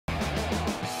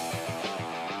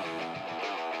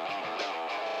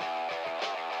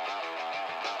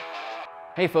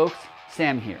Hey folks,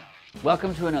 Sam here.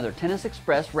 Welcome to another Tennis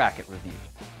Express racket review.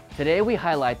 Today we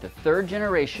highlight the third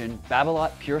generation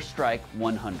Babolat Pure Strike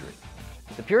 100.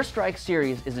 The Pure Strike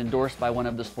series is endorsed by one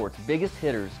of the sport's biggest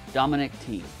hitters, Dominic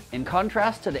Thiem. In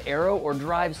contrast to the Aero or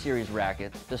Drive series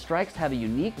rackets, the Strikes have a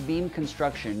unique beam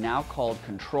construction now called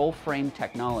control frame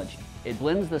technology. It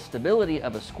blends the stability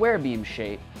of a square beam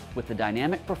shape with the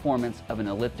dynamic performance of an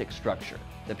elliptic structure.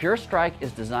 The Pure Strike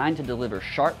is designed to deliver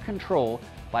sharp control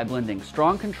by blending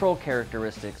strong control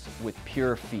characteristics with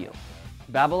pure feel.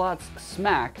 Babolat's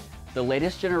Smack, the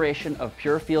latest generation of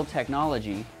pure feel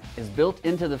technology, is built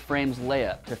into the frame's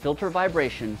layup to filter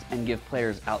vibrations and give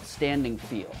players outstanding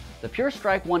feel. The Pure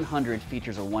Strike 100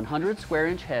 features a 100 square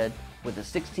inch head with a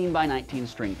 16 by 19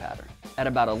 string pattern. At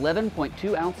about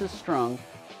 11.2 ounces strung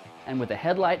and with a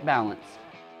headlight balance,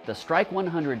 the Strike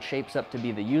 100 shapes up to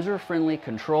be the user-friendly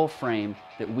control frame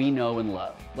that we know and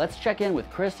love. Let's check in with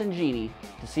Chris and Jeannie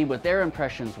to see what their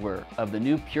impressions were of the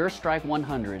new Pure Strike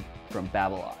 100 from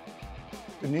Babolat.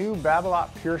 The new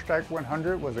Babolat Pure Strike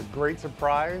 100 was a great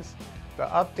surprise. The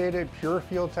updated Pure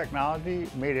Feel technology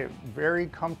made it very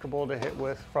comfortable to hit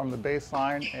with from the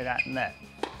baseline and at net.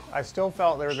 I still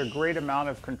felt there was a great amount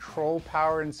of control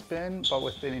power and spin, but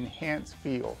with an enhanced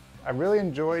feel. I really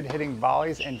enjoyed hitting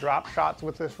volleys and drop shots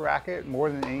with this racket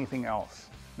more than anything else.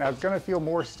 Now it's going to feel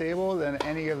more stable than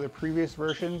any of the previous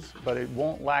versions, but it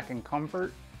won't lack in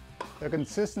comfort. The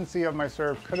consistency of my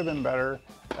serve could have been better.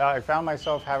 I found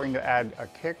myself having to add a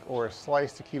kick or a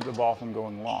slice to keep the ball from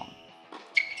going long.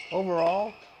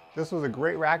 Overall, this was a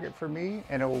great racket for me,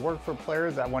 and it will work for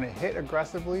players that want to hit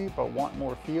aggressively but want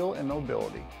more feel and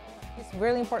mobility. It's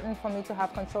really important for me to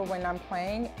have control when I'm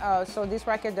playing, so this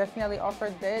racket definitely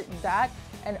offered that.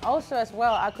 And also as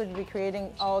well, I could be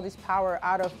creating all this power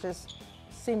out of just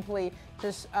simply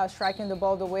striking the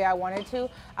ball the way I wanted to.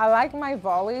 I like my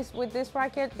volleys with this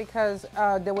racket because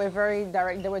they were very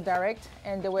direct. They were direct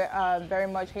and they were very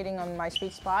much hitting on my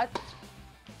sweet spot.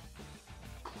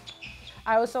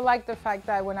 I also like the fact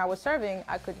that when I was serving,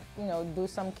 I could, do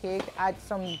some kick, add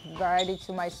some variety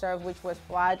to my serve, which was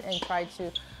flat, and try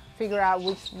to figure out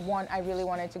which one I really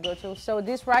wanted to go to. So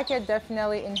this racket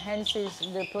definitely enhances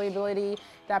the playability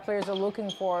that players are looking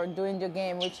for during the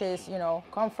game, which is,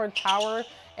 comfort, power,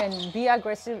 and be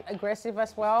aggressive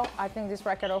as well. I think this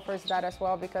racket offers that as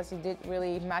well because it did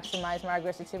really maximize my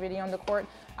aggressivity on the court.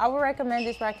 I would recommend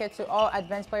this racket to all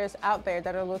advanced players out there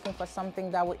that are looking for something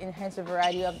that would enhance the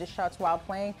variety of the shots while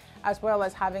playing, as well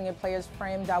as having a player's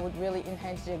frame that would really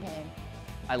enhance their game.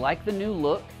 I like the new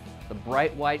look. The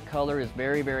bright white color is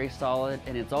very, very solid,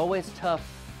 and it's always tough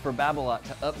for Babolat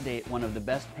to update one of the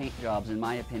best paint jobs, in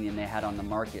my opinion, they had on the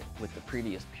market with the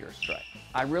previous Pure Strike.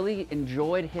 I really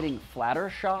enjoyed hitting flatter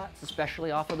shots,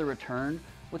 especially off of the return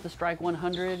with the Strike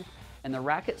 100, and the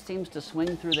racket seems to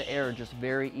swing through the air just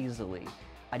very easily.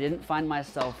 I didn't find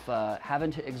myself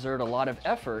having to exert a lot of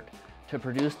effort to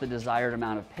produce the desired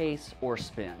amount of pace or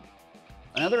spin.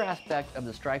 Another aspect of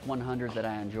the Strike 100 that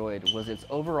I enjoyed was its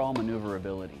overall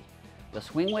maneuverability. The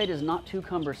swing weight is not too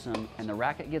cumbersome, and the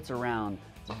racket gets around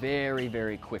very,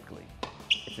 very quickly.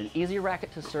 It's an easy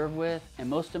racket to serve with, and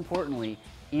most importantly,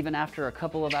 even after a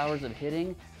couple of hours of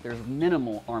hitting, there's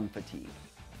minimal arm fatigue.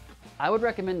 I would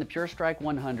recommend the Pure Strike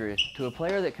 100 to a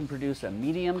player that can produce a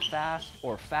medium fast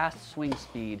or fast swing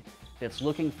speed that's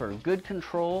looking for good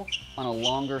control on a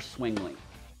longer swing length.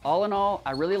 All in all,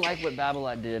 I really like what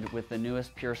Babolat did with the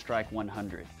newest Pure Strike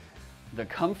 100. The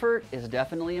comfort is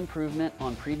definitely improvement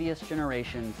on previous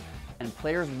generations, and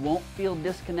players won't feel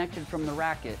disconnected from the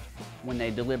racket. When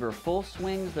they deliver full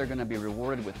swings, they're going to be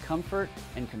rewarded with comfort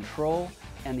and control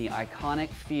and the iconic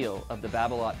feel of the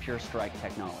Babolat Pure Strike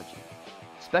technology.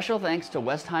 Special thanks to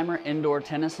Westheimer Indoor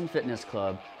Tennis and Fitness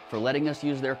Club for letting us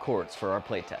use their courts for our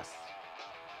playtests.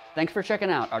 Thanks for checking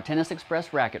out our Tennis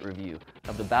Express racket review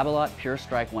of the Babolat Pure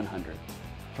Strike 100.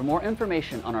 For more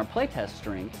information on our playtest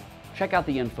string, check out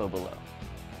the info below.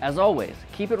 As always,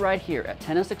 keep it right here at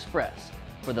Tennis Express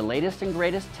for the latest and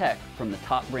greatest tech from the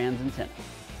top brands in tennis.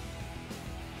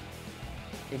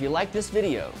 If you like this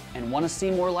video and want to see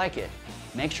more like it,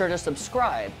 make sure to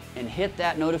subscribe and hit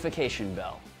that notification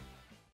bell.